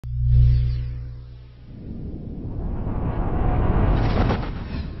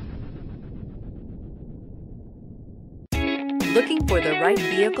Looking for the right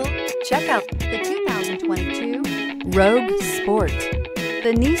vehicle? Check out the 2022 Rogue Sport.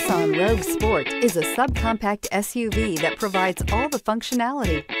 The Nissan Rogue Sport is a subcompact SUV that provides all the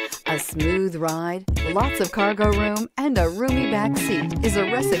functionality. A smooth ride, lots of cargo room, and a roomy back seat is a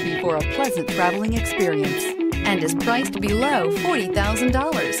recipe for a pleasant traveling experience and is priced below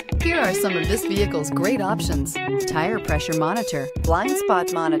 $40,000. Here are some of this vehicle's great options: tire pressure monitor, blind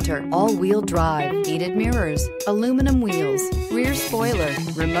spot monitor, all-wheel drive, heated mirrors, aluminum wheels, rear spoiler,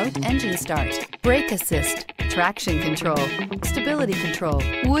 remote engine start, brake assist, traction control, stability control.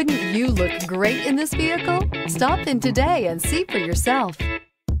 Wouldn't you look great in this vehicle? Stop in today and see for yourself.